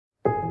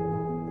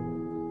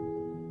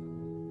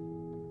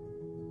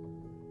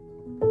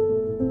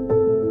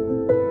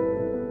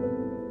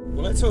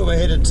That's where we're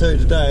headed to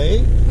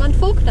today. Mt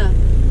Faulkner.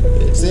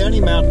 It's the only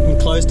mountain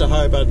close to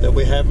Hobart that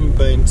we haven't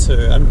been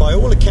to, and by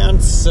all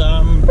accounts a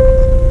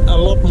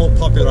lot more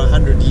popular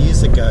 100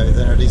 years ago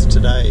than it is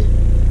today.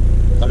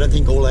 I don't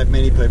think all that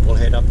many people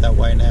head up that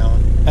way now.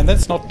 And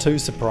that's not too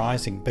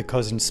surprising,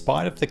 because in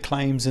spite of the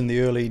claims in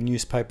the early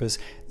newspapers,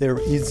 there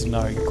is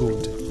no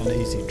good and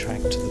easy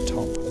track to the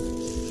top.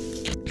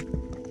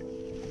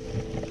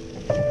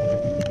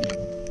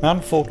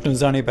 Mt Faulkner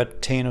is only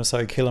about 10 or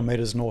so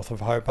kilometres north of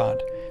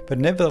Hobart, but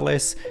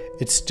nevertheless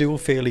it's still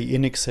fairly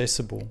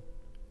inaccessible.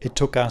 It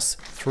took us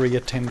 3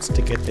 attempts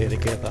to get there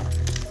together.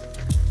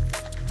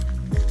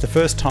 The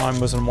first time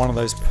was on one of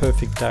those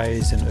perfect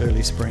days in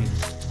early spring.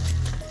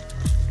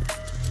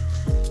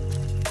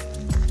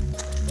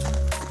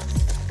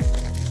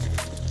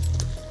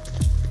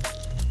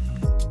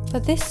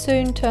 But this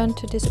soon turned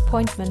to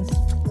disappointment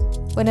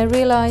when I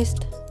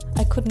realised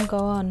I couldn't go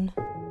on.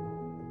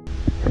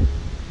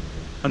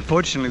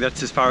 Unfortunately,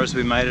 that's as far as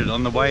we made it.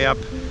 On the way up,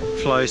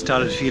 Flo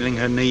started feeling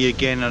her knee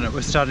again, and it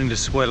was starting to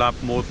swell up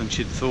more than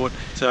she'd thought.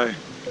 So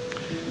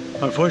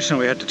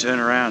unfortunately we had to turn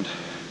around.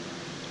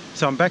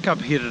 So I'm back up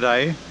here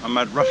today. I'm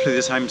at roughly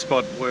the same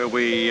spot where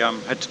we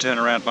had to turn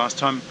around last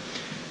time.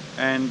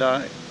 And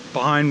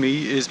behind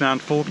me is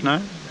Mt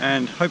Faulkner,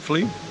 and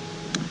hopefully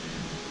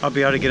I'll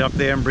be able to get up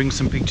there and bring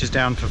some pictures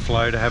down for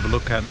Flo to have a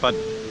look at. But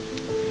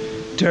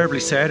terribly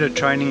sad, her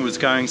training was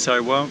going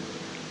so well,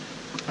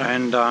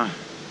 and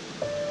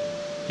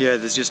yeah,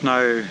 there's just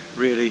no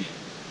really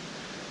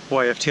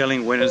way of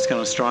telling when it's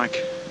going to strike.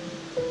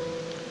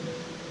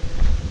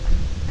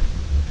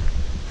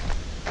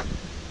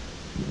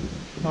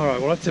 Alright,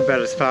 well that's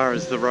about as far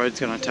as the road's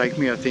going to take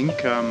me, I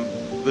think.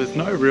 There's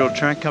no real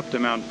track up to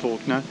Mt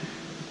Faulkner,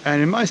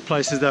 and in most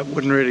places that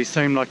wouldn't really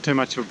seem like too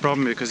much of a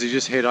problem because you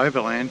just head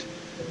overland.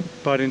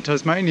 But in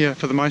Tasmania,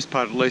 for the most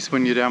part at least,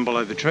 when you're down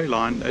below the tree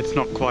line, it's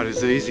not quite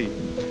as easy.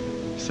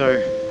 So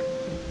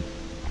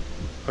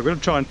I've got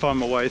to try and find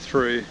my way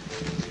through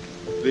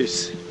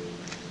this.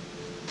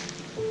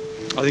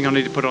 I think I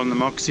need to put on the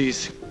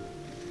Moxies.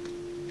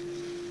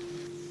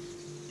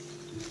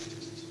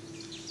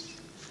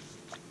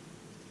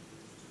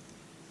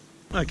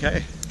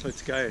 Okay,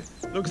 let's go.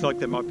 Looks like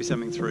there might be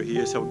something through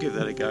here, so I'll give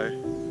that a go.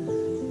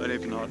 But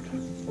if not,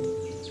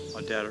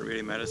 I doubt it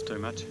really matters too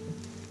much.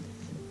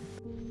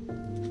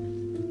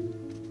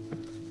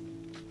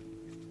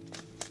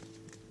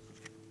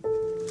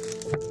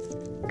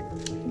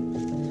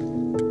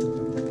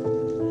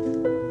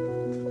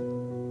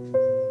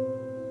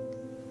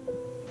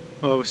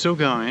 Well, we're still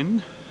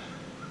going.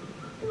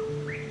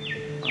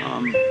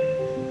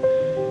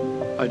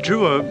 I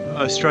drew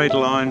a straight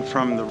line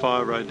from the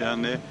fire road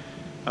down there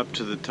up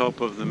to the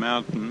top of the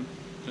mountain.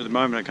 At the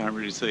moment I can't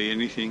really see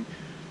anything,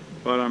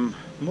 but I'm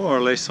more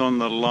or less on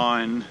the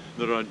line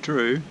that I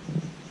drew.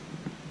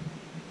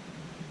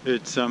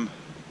 It's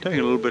taking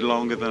a little bit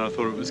longer than I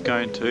thought it was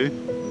going to.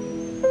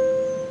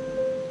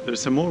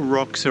 There's some more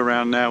rocks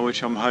around now,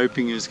 which I'm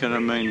hoping is going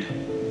to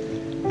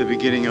mean the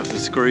beginning of the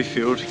screw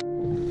field.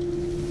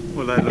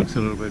 Well, that looks a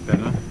little bit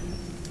better.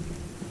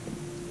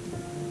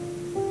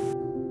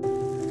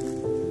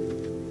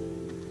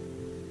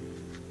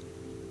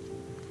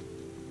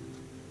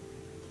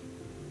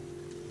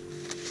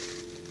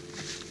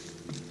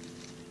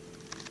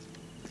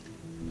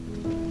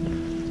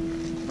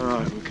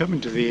 Alright, we're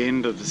coming to the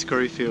end of the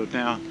screw field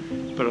now,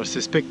 but I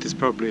suspect there's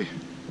probably a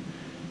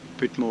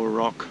bit more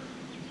rock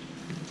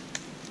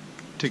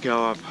to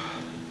go up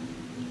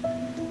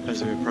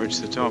as we approach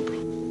the top.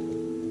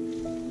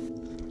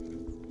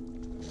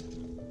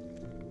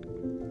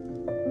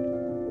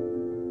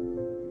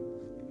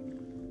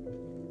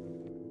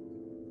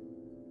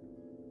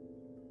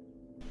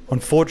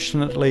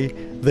 Unfortunately,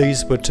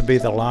 these were to be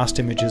the last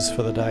images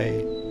for the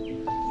day.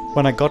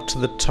 When I got to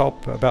the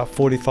top about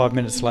 45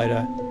 minutes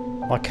later,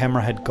 my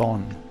camera had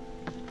gone,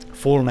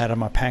 fallen out of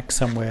my pack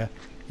somewhere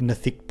in the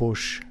thick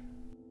bush.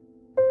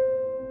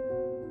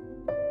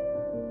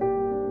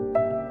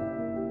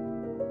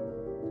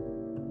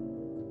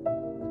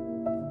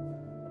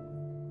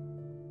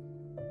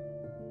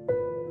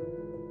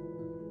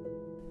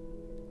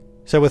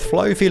 So with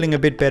Flo feeling a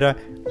bit better,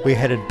 we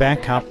headed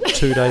back up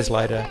 2 days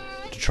later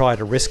to try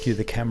to rescue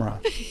the camera.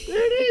 There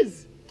it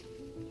is!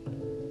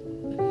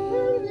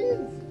 There it is!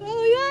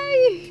 Oh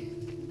yay!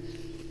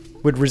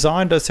 We'd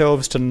resigned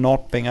ourselves to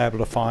not being able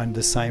to find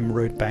the same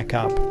route back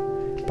up,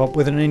 but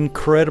with an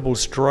incredible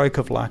stroke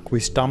of luck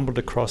we stumbled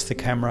across the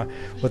camera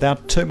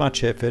without too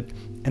much effort,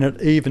 and it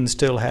even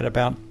still had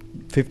about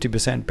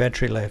 50%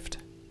 battery left.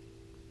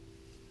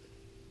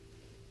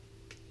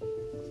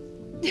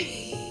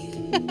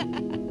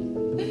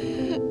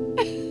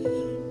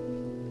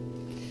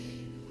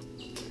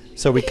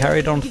 So we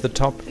carried on to the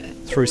top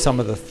through some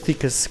of the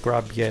thickest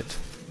scrub yet.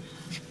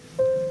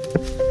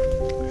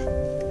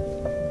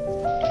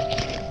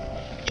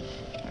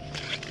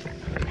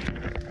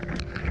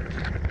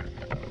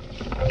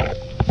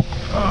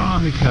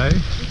 Oh, okay.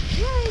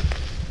 Yay!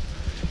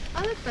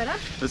 Oh, that's better.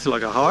 It's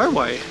like a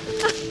highway.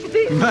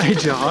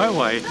 Major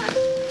highway.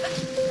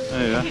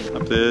 There you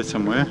are, up there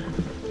somewhere.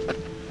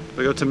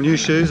 We got some new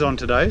shoes on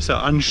today, so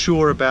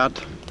unsure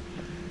about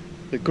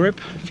the grip,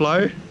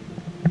 Flo.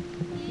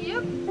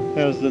 Yep.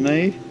 How's the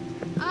knee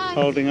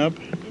holding up?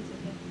 It's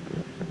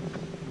okay.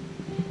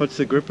 What's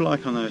the grip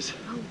like on those?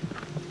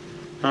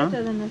 Huh?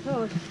 Better than I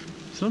thought.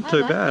 It's not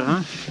too bad,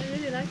 them. huh? I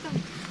really like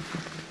them.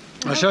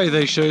 I'll show you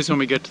these shoes when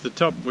we get to the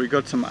top. We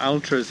got some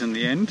ultras in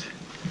the end.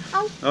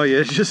 Ow. Oh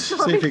yeah, just see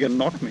Sorry. if you can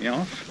knock me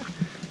off.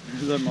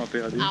 That might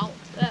be ideal. Ow.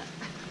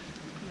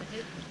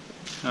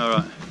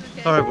 Alright.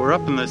 Okay. Alright, we're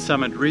up on the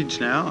summit ridge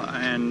now,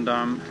 and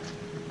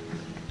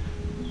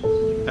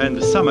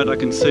the summit I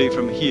can see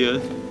from here.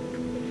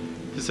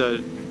 There's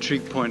a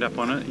trig point up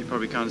on it. You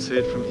probably can't see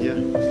it from here.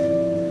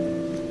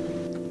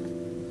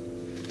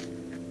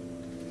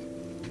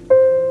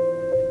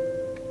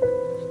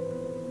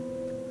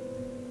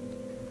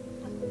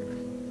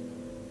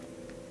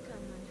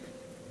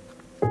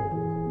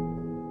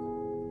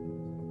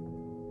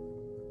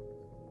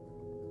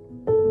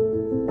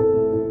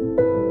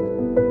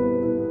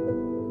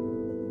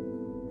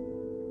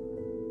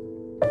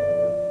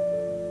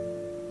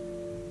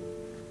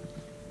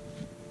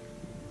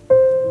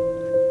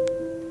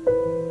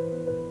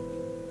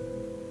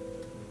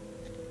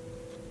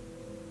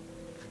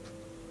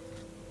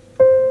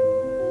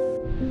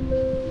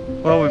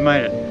 Well, we've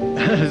made it.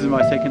 This is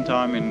my second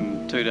time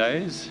in 2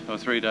 days, or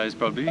 3 days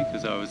probably,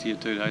 because I was here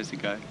 2 days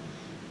ago.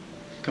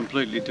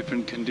 Completely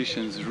different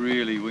conditions,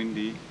 really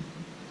windy.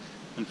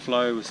 And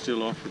Flo was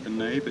still off with the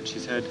knee, but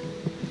she's had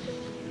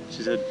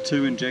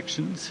 2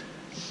 injections,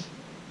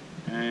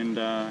 and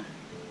the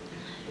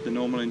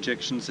normal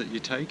injections that you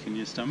take in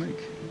your stomach,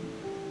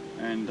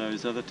 and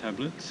those other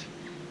tablets.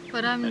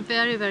 But I'm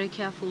very, very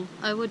careful.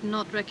 I would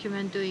not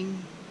recommend doing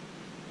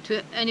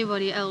to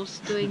anybody else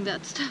doing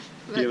that stuff.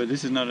 Yeah, but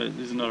this is not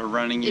a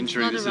running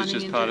injury. This is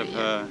just part of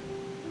yeah.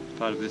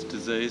 part of this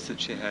disease that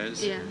she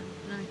has. Yeah,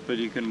 no. But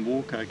you can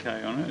walk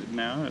okay on it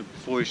now.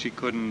 Before she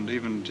couldn't,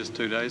 even just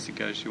 2 days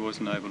ago, she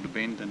wasn't able to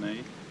bend the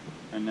knee,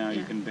 and now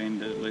you Yeah. can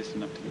bend it at least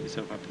enough to get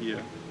yourself up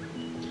here.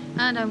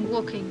 And I'm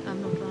walking.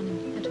 I'm not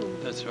running at all.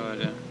 That's right.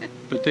 Yeah.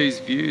 But these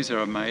views are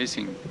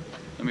amazing.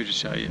 Let me just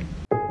show you.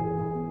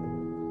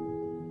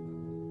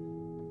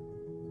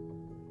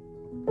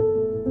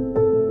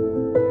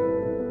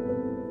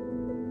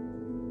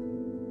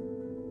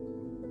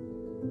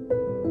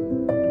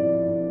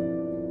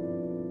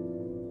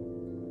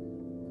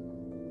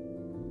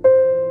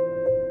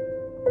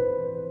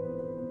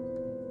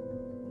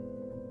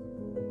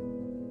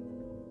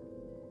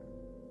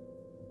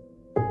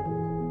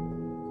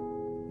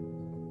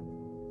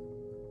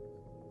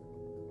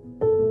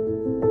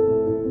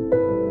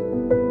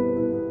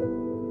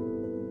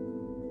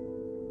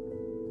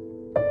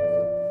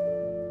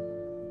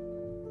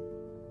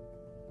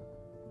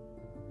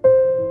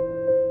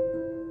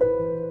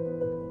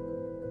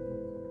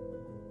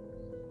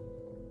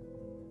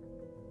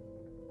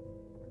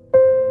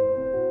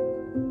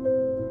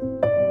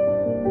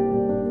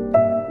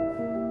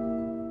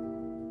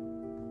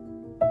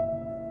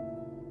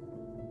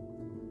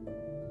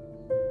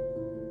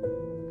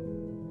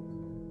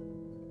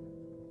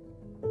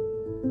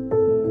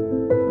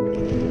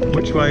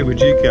 Which way would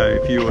you go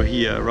if you were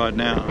here right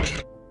now?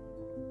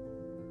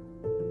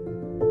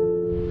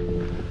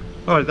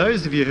 Alright,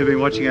 those of you who've been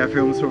watching our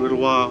films for a little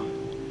while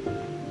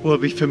will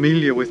be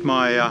familiar with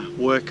my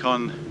work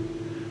on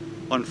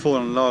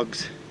fallen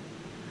logs,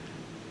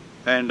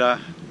 and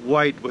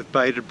wait with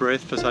bated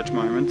breath for such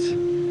moments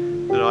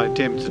that I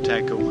attempt to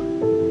tackle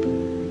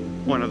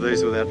one of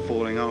these without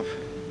falling off.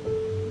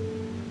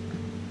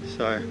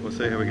 So we'll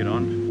see how we get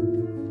on.